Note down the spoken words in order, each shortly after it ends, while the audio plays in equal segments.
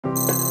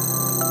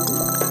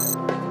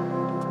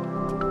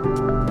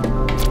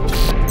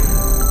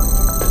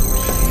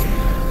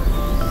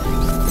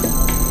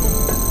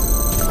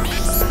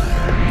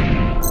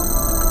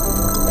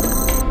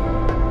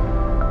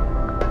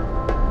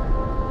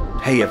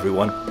Hey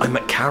everyone, I'm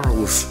at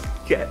Carol's,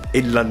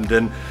 in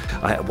London.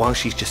 While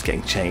she's just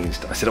getting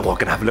changed, I said, oh, I'm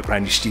gonna have a look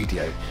around your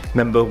studio.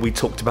 Remember we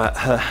talked about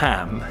her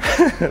ham?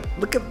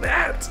 Look at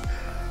that!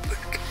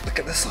 Look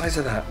at the size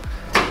of that.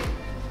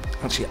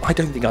 Actually, I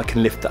don't think I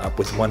can lift that up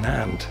with one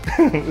hand.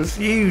 It's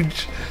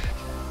huge.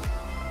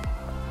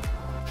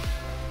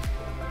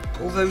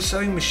 All those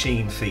sewing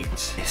machine feet.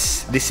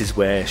 This is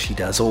where she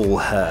does all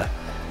her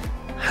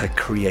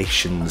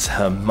creations,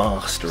 her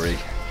mastery.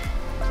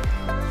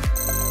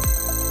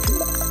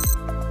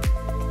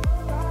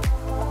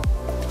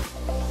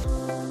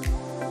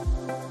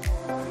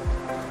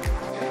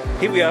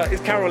 Here we are,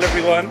 it's Carol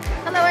everyone.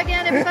 Hello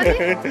again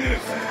everybody.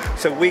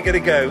 So we're going to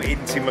go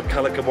into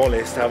MacCulloch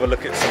Wallis to have a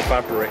look at some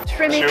fabric.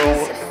 Trimmings,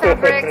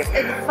 fabrics,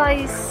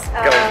 advice,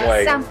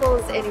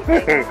 samples,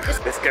 anything.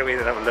 Let's go in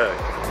and have a look.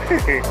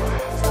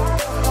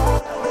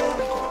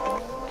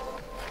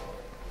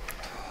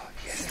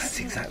 Yes, that's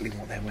exactly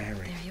what they're wearing.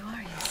 There you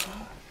are, you see.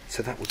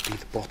 So that would be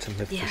the bottom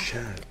of the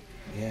shirt.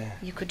 Yeah.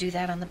 You could do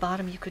that on the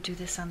bottom, you could do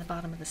this on the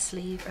bottom of the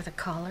sleeve or the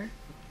collar.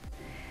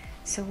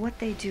 So what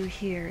they do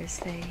here is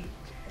they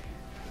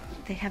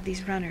have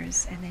these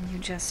runners, and then you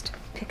just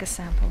pick a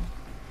sample.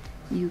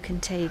 You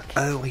can take...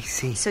 Oh, I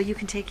see. So you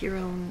can take your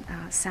own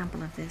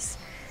sample of this,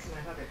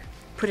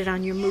 put it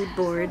on your mood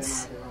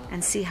boards,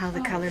 and see how the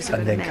colors are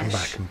going to mesh. And then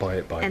come back and buy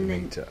it by the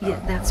meter. Yeah,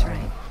 that's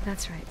right.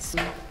 That's right.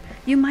 So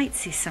you might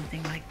see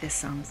something like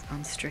this on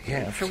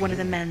Strictly for one of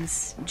the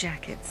men's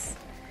jackets.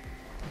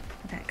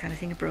 That kind of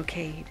thing, a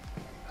brocade.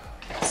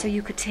 So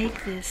you could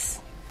take this,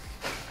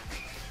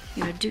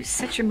 you know,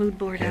 set your mood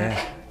board up,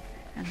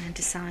 and then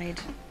decide,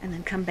 and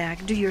then come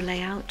back, do your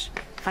layout,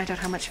 find out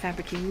how much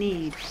fabric you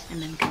need,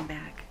 and then come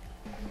back.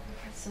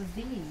 So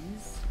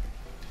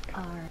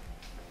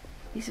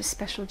these are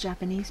special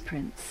Japanese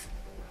prints.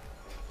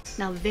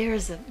 Now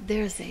there's a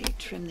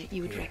trim that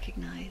you would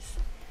recognize,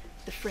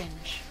 the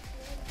fringe.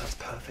 That's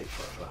perfect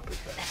for a flapper's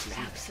vest.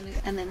 Absolutely.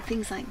 And then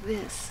things like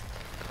this,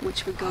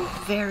 which would go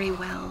very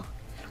well.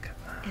 Look at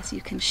that. As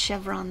you can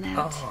chevron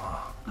that.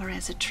 Or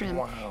as a trim.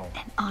 Wow.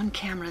 And on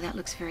camera that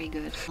looks very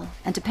good.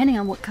 And depending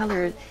on what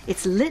color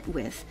it's lit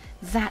with,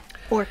 that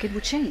orchid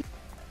will change.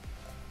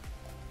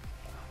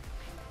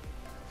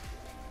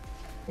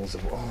 Oh,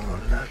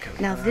 look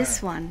at now that.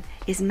 This one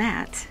is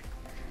matte.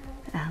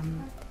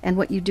 And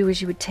what you do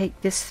is you would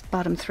take this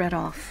bottom thread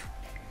off.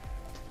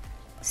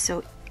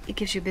 So it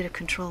gives you a bit of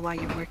control while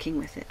you're working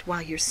with it,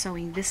 while you're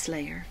sewing this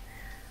layer.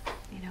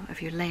 You know,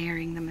 if you're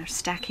layering them or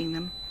stacking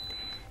them.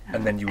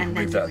 And then you remove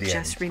that at the end. And then you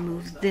just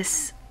remove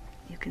this.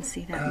 You can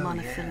see that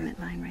monofilament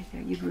line right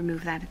there. You'd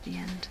remove that at the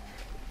end.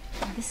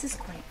 And this is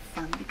quite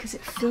fun because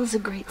it fills a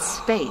great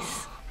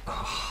space.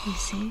 You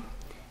see?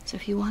 So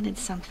if you wanted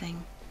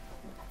something,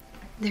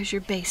 there's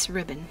your base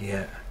ribbon.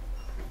 Yeah.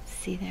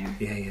 See there?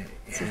 Yeah.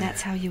 So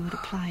that's how you would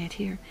apply it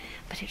here.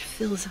 But it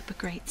fills up a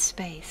great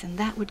space, and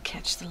that would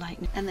catch the light.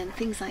 And then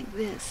things like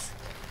this,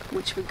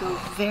 which would go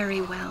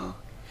very well.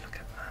 Look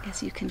at that.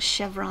 As you can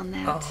chevron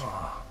that.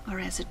 Or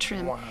as a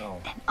trim.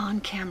 Wow. And on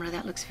camera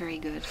that looks very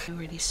good. In a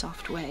really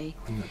soft way.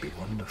 Wouldn't that be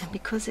wonderful? And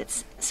because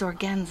it's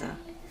organza,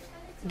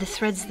 the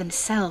threads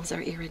themselves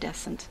are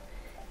iridescent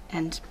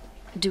and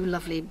do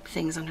lovely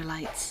things under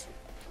lights.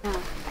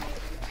 Oh,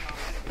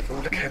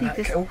 look at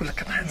that. Oh, look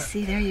at that. You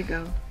see, there you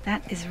go.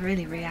 That is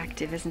really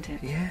reactive, isn't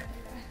it? Yeah.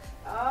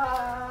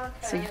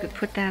 So you could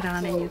put that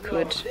on, and you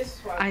could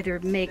either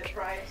make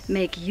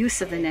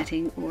use of the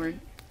netting or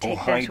take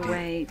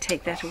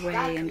that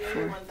away, and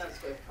for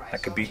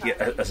that could be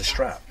as a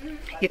strap.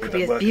 It could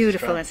be as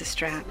beautiful as a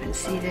strap. And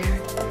see there.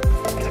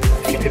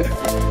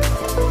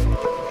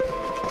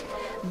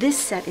 This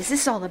set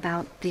is all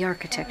about the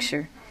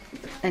architecture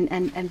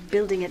and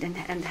building it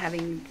and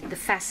having the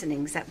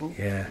fastenings that will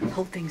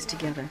hold things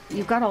together.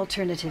 You've got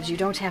alternatives. You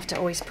don't have to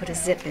always put a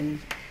zip in.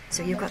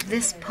 So you've got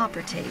this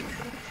popper tape.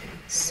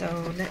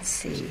 So let's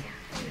see.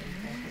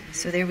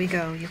 So there we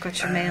go. You've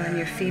got your male and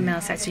your female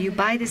side. So you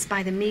buy this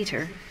by the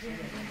meter,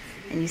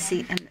 and you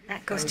see, and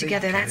that goes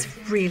together. That's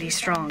really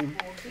strong.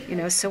 You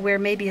know, so where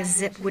maybe a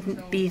zip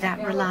wouldn't be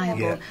that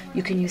reliable,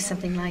 you can use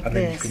something like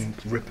this. And then you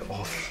can rip it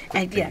off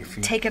quickly. And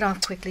take it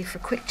off quickly for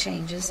quick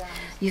changes.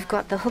 You've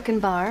got the hook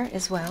and bar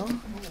as well.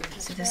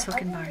 So this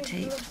hook and bar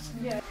tape.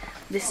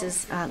 This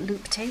is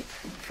loop tape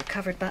for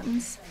covered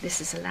buttons.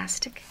 This is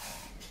elastic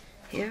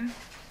here.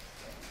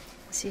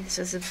 See, this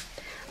is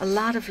a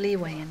lot of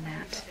leeway in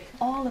that.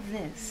 All of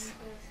this,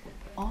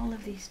 all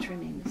of these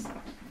trimmings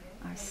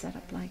are set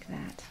up like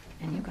that.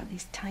 And you've got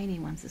these tiny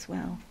ones as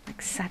well,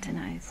 like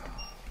satinized.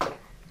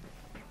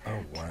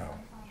 Oh, wow.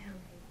 Yeah.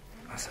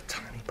 That's a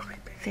tiny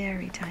piping.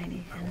 Very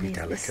tiny. And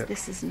delicate.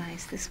 This is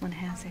nice. This one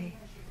has a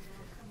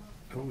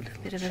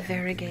bit of a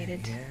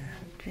variegated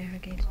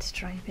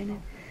stripe in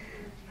it.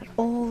 But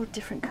all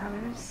different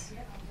colors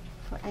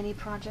for any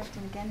project.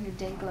 And again, your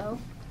day glow.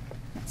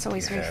 It's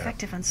always very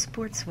effective on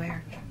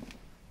sportswear.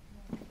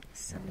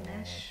 Some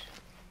mesh.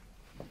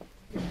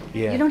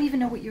 You don't even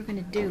know what you're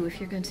going to do,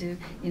 if you're going to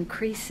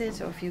increase it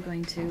or if you're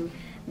going to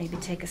maybe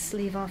take a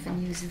sleeve off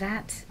and use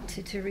that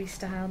to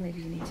restyle.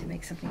 Maybe you need to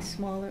make something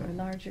smaller or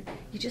larger.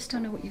 You just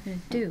don't know what you're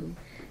going to do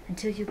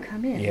until you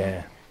come in.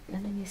 Yeah.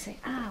 And then you say,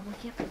 ah, well,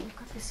 yeah, but we've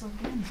got this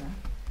organza,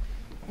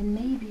 and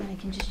maybe I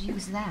can just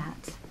use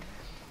that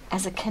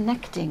as a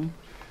connecting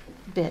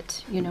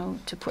bit, you know,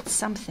 to put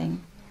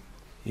something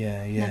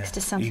next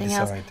to something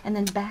else, and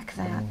then back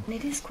that. And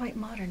it is quite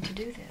modern to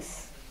do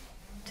this,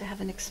 to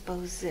have an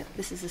exposed zip.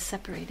 This is a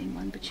separating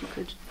one, but you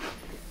could,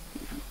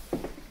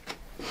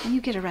 and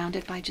you get around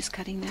it by just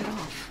cutting that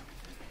off,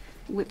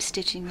 whip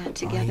stitching that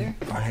together.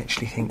 I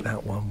actually think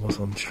that one was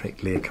on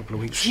Strictly a couple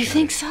of weeks ago. You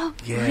think so?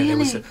 Yeah,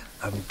 really? There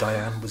was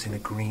Diane was in a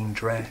green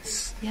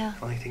dress. Yeah.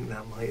 I think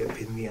that might have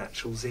been the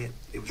actual zip.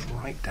 It was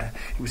right there.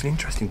 It was an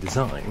interesting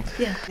design.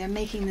 Yeah, they're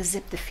making the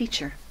zip the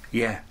feature.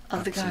 Yeah,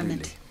 of the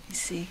garment. You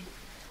see.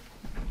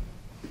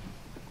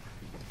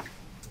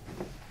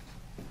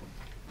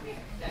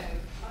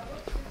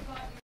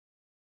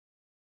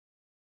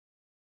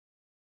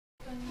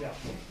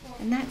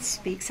 And that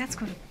speaks, that's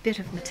got a bit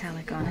of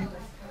metallic on it.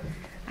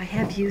 I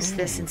have used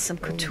this in some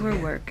couture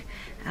work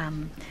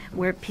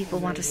where people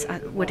want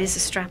what is a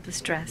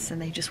strapless dress,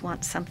 and they just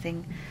want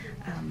something,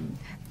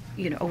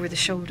 you know, over the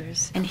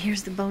shoulders. And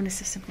here's the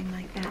bonus of something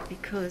like that,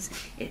 because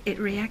it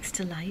reacts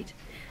to light.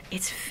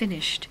 It's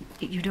finished.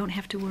 You don't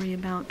have to worry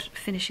about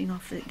finishing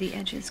off the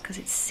edges because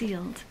it's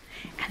sealed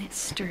and it's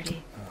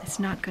sturdy. It's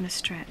not going to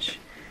stretch.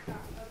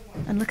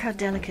 And look how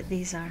delicate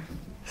these are.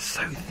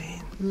 So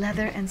thin.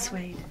 Leather and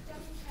suede.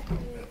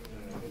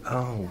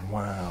 Oh,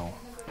 wow.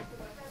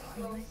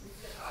 Oh,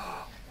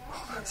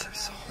 that's so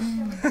soft.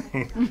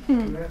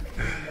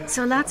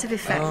 So lots of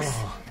effects.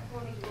 Oh.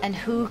 And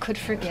who could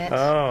forget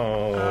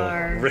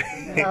our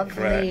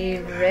lovely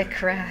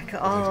Rick-Rack.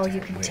 Oh, you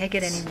can take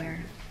it anywhere.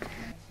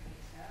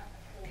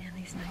 Man,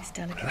 these nice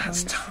delicate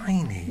That's ones.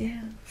 tiny.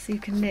 Yeah, so you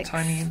can mix.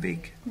 Tiny and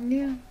big.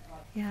 Yeah.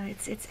 Yeah,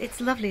 it's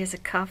lovely as a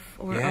cuff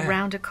or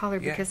around a collar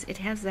because it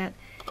has that,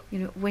 you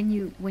know, when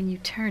you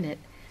turn it,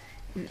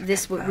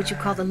 this what you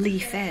call the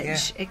leaf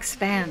edge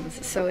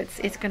expands, so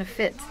it's going to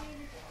fit.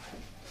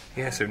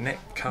 Yeah, so neck,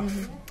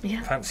 cuff,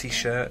 fancy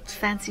shirt.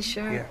 Fancy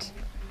shirt.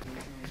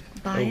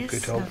 Bias. Oh,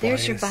 good old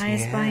there's bias. Your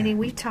bias binding.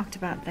 We talked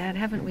about that,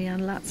 haven't we,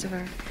 on lots of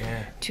our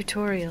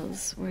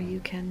tutorials where you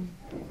can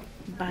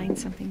bind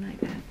something like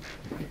that.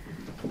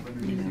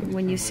 You know,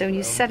 when you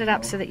set it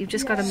up so that you've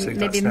just got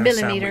maybe a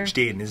millimeter. Sandwiched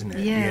in, isn't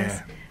it?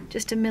 Yes,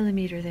 just a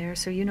millimeter there,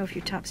 so you know if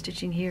you're top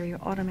stitching here,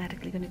 you're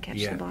automatically going to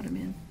catch the bottom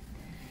in.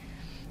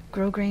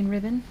 Grosgrain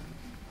ribbon,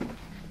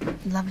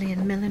 lovely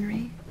in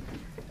millinery,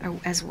 or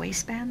as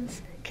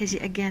waistbands, because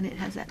again it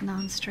has that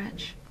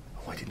non-stretch.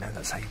 Oh, I didn't know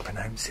that's how you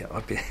pronounce it.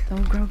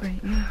 Grosgrain,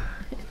 yeah.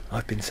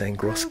 I've been saying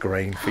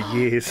grosgrain for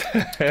years.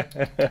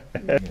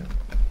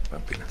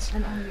 Fabulous.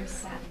 And on your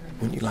satin.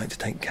 Wouldn't you like to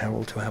take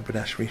Carol to a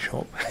haberdashery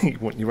shop? You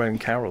want your own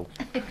Carol.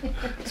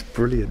 It's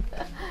brilliant.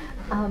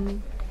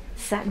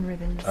 Satin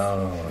ribbons.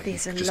 Oh,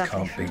 these are just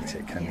lovely. Can't beat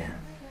it, can you?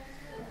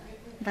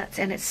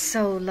 And it's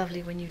so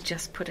lovely when you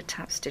just put a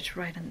top stitch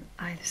right on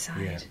either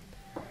side. Yeah.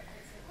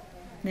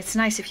 And it's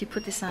nice if you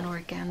put this on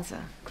organza,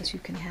 because you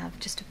can have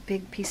just a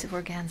big piece of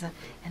organza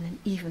and then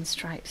even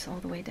stripes all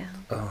the way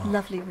down. Oh.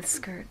 Lovely with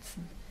skirts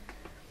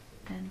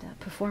and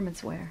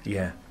performance wear.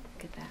 Yeah.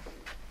 Look at that.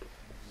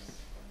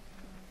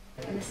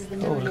 And this is the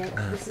millimeter. Look at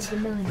that. This is the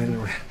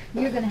millimeter.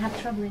 You're going to have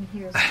trouble in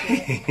here.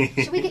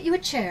 Should we get you a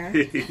chair?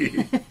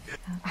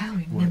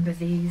 I remember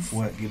these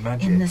Work your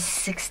magic. in the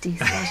 60s.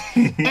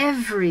 Gosh.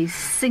 Every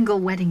single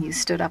wedding you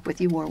stood up with,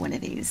 you wore one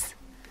of these.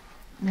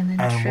 And then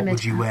trim what it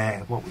would you up.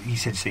 wear? What you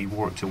said? So you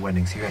wore it to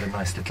weddings. So you had a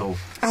nice little.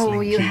 Oh,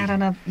 slinky, you had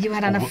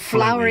on a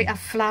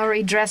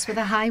flowery dress with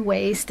a high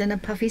waist and a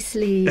puffy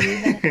sleeve,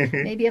 and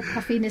maybe a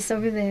puffiness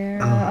over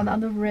there on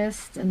the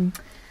wrist, and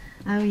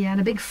and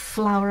a big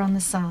flower on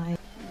the side.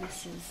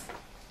 This is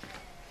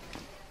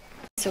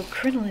so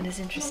crinoline is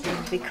interesting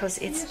because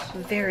it's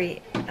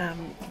very I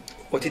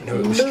didn't know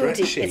it was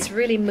moody. stretchy. It's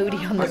really moody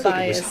on the I thought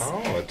bias. it was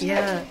hard.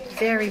 Yeah,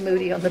 very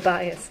moody on the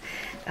bias.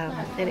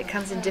 And it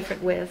comes in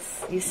different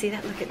widths. You see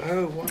that? Look at.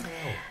 Oh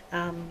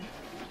wow!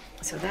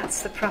 So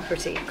that's the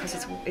property because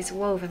it's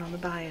woven on the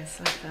bias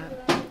like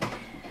that.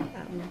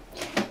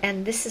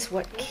 And this is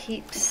what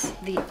keeps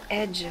the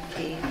edge of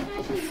the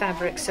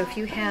fabric. So if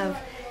you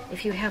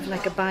have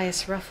like a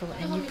bias ruffle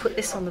and you put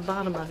this on the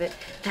bottom of it,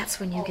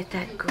 that's when you get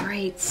that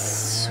great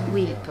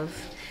sweep of,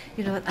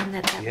 you know, and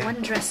that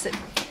one dress that.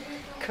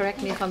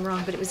 Correct me if I'm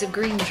wrong, but it was a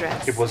green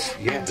dress. It was,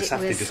 the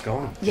Saturday just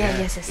gone.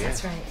 Yes,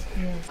 that's right.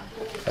 Yes.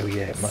 Oh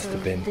yeah, it must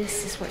have been.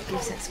 This is what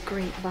gives that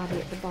great body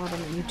at the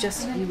bottom, and you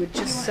would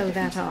just sew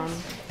that on,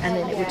 and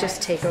then it would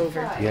just take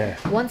over. Yeah.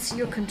 Once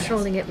you're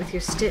controlling it with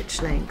your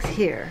stitch length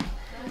here,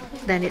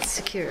 then it's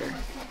secure.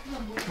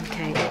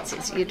 Okay,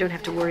 you don't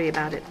have to worry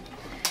about it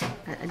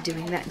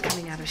doing that and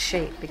coming out of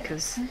shape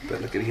because. But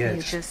look at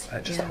it just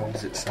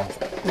holds itself.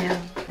 Yeah.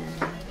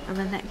 And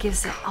then that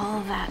gives it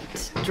all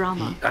that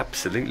drama.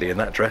 Absolutely, and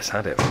that dress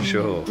had it for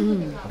sure.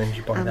 And then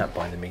you buy that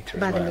by the metre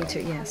as well. By the metre,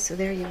 yes. So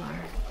there you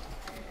are.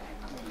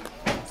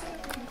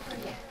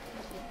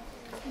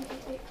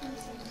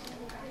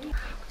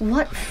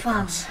 What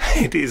fun!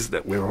 It is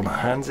that we're on our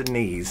hands and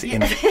knees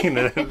in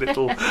a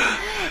little.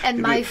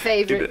 And my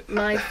favorite,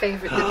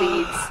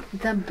 the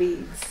beads. The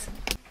beads.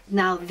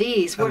 Now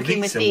these, working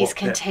with these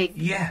can take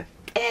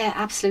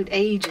absolute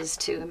ages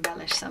to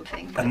embellish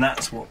something. And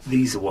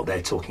these are what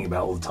they're talking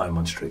about all the time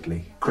on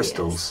Strictly.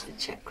 Crystals. Yes,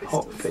 the check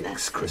crystals. Hot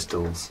fix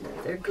crystals.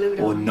 They're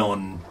glued or on.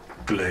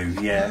 non-glue,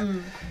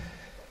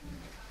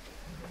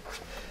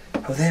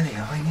 Oh, there they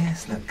are,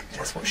 yes, look,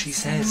 that's what she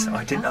says.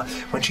 I didn't know.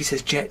 When she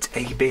says Jet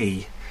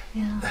AB,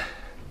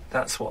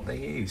 that's what they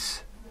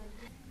use.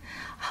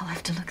 I'll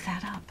have to look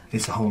that up.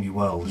 It's a whole new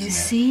world, isn't it? You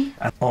see?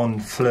 And on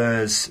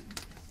Fleur's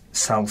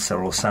salsa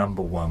or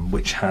samba one,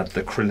 which had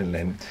the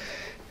crinoline,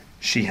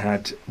 she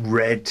had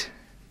red,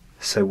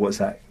 so what's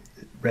that?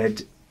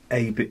 Red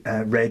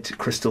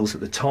crystals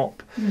at the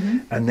top,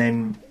 and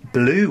then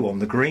blue on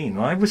the green.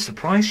 I was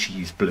surprised she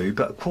used blue,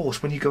 but of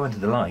course when you go under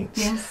the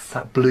lights,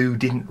 that blue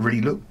didn't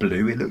really look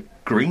blue, it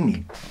looked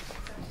greeny.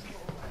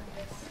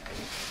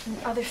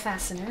 And other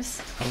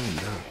fasteners. Oh,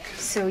 look.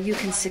 So you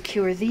can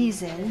secure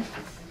these in,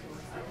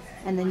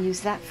 and then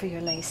use that for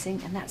your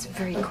lacing, and that's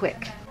very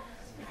quick.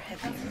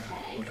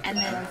 And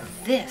then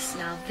this,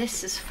 now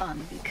this is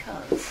fun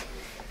because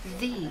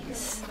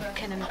these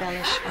can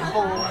embellish a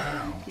whole...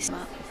 Wow.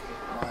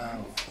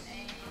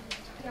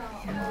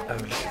 Oh,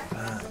 look at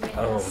that.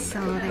 Oh,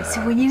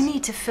 so when you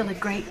need to fill a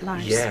great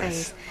large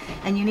space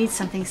and you need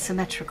something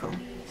symmetrical,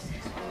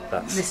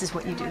 this is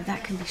what you do.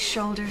 That can be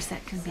shoulders,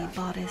 that can be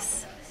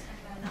bodice.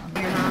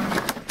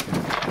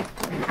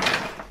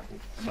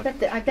 I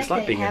bet it's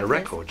like being in a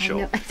record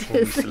shop when we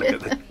used to look at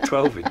the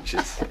 12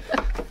 inches.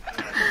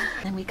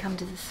 Then we come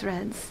to the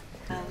threads,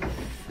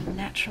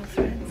 natural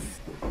threads,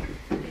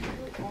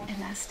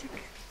 elastic.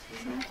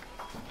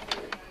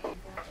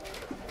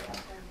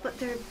 But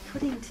they're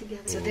putting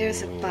together. So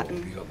there's a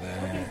button. We got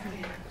there.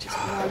 Just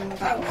one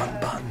button. One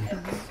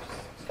button.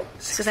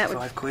 So that would,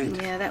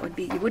 £65. yeah, that would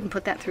be. You wouldn't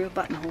put that through a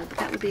buttonhole, but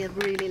that would be a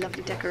really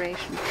lovely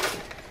decoration.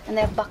 And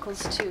they have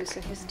buckles too.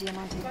 So here's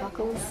diamante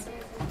buckles.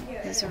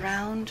 There's a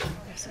round.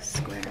 There's a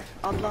square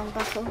oblong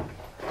buckle.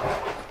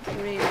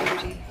 Really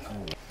pretty.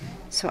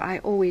 So I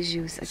always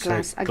use a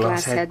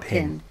glass head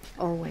pin.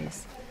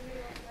 Always.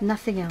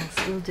 Nothing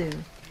else will do.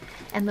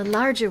 And the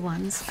larger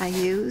ones I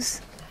use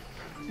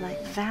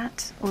like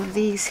that or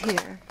these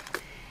here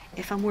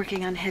if I'm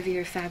working on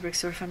heavier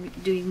fabrics or if I'm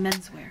doing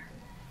menswear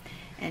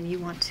and you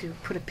want to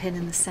put a pin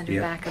in the center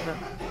back of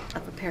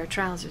a pair of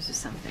trousers or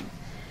something,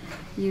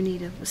 you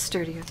need a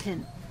sturdier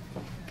pin.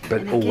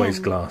 But always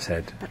glass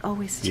head. But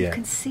always, you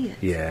can see it.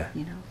 Yeah.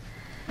 You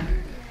know.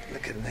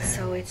 Look at that.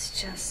 So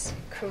it's just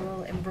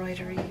curl,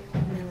 embroidery,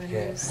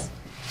 milliners,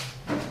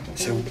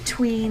 so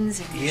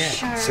betweens and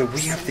sharps. So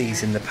we have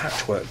these in the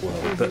patchwork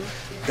world, but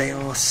they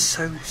are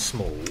so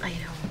small. I know.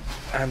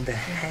 And the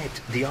head,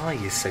 the eye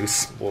is so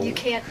small. You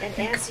can't, and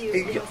as you...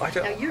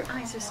 now your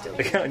eyes are still...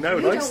 I know,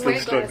 and I still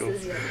struggle.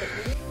 Yet,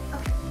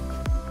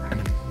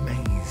 An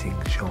amazing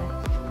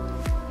job.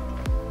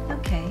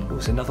 Okay. It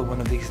was another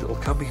one of these little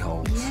cubby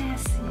holes.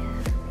 Yes,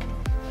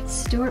 yeah.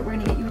 Stuart, we're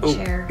going to get you a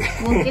chair.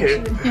 We'll get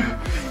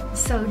you...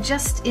 So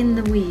just in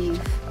the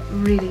weave,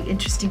 really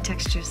interesting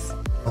textures.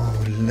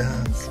 Oh,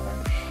 look.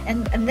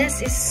 And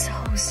this is so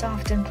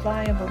soft and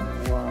pliable.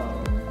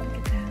 Whoa, look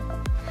at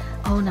that.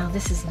 Oh, now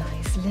this is nice.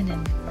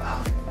 Linen.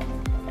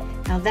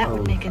 Now that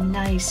would make a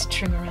nice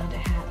trim around a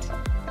hat.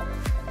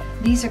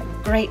 These are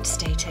great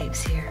stay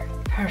tapes here.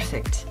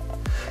 Perfect.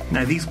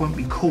 Now these won't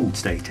be called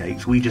stay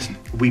tapes. We just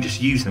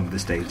use them for the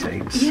stay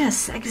tapes.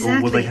 Yes, exactly.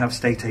 Or will they have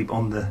stay tape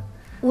on the?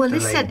 Well,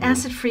 this said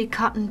acid-free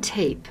cotton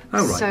tape.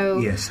 Oh right. So,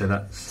 yes, so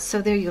that's.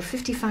 So there you go,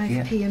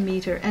 55p a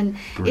meter, and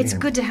it's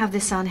good to have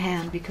this on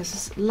hand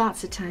because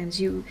lots of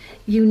times you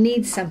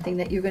need something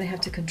that you're going to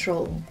have to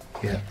control.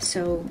 Yeah.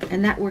 So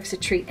and that works a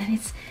treat, and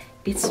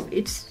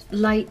it's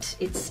light.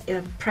 It's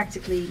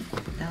practically,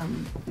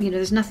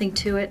 there's nothing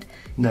to it.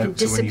 No, you can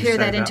disappear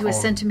that into a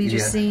centimeter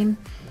seam.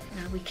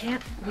 Now we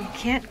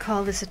can't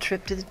call this a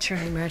trip to the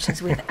churning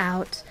merchants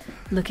without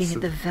looking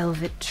at the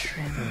velvet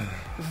trim,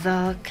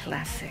 the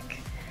classic.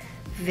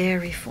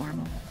 Very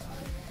formal.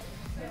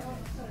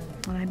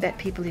 Well, I bet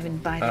people even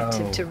buy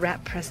that to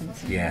wrap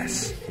presents.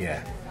 Yes,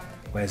 yeah.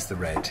 Where's the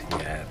red?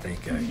 Yeah, there you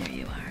go. There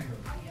you are.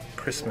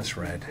 Christmas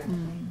red.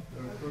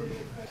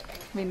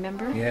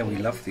 Remember? Yeah, we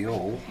love the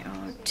awl.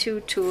 Two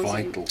tools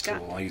Vital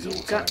tool. I use all the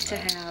you've got time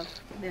to have.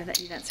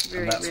 That's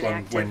very and that's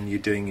active. when you're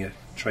doing your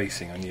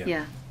tracing on your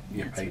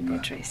your paper. when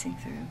you're tracing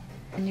through.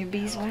 And your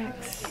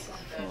beeswax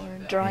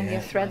for drawing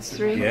your threads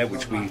through. Yeah,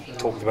 which we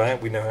talked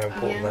about. We know how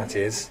important that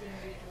is.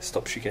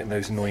 Stops you getting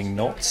those annoying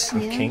knots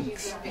and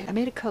kinks. I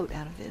made a coat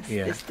out of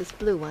this. This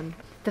blue one.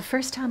 The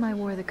first time I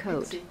wore the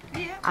coat,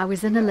 I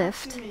was in a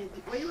lift,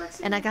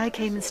 and a guy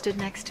came and stood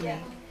next to me,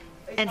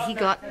 and he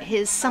got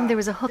there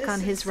was a hook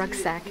on his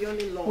rucksack,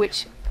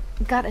 which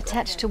got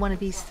attached to one of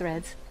these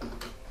threads,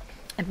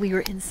 and we were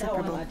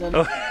inseparable.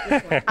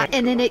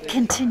 And then it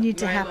continued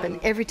to happen.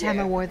 Every time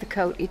I wore the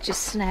coat, it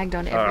just snagged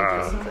on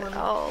everything.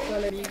 Oh,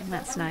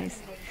 that's nice.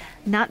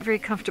 Not very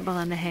comfortable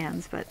on the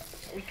hands, but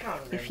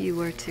if you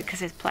were to,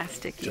 because it's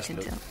plastic, you can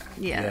tell.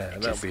 Yeah,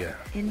 that'll be a...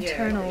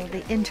 Internal,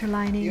 the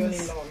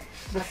interlinings,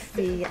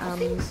 the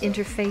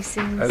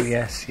interfacings. Oh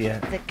yes, yeah.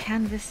 The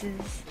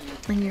canvases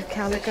and your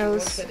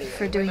calicos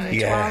for doing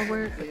your toile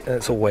work.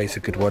 That's always a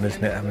good one,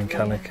 isn't it, having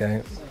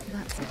calico?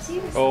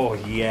 Oh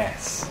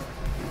yes.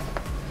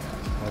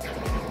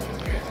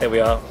 There we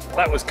are.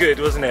 That was good,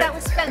 wasn't it? That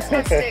was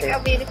fantastic.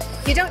 I mean,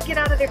 you don't get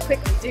out of there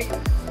quickly, do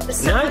you? There's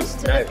so much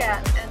to look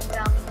at,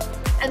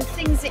 and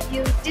things that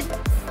you didn't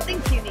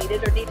think you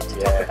needed or needed to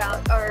talk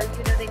about, or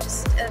they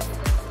just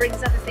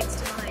brings other things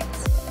to mind.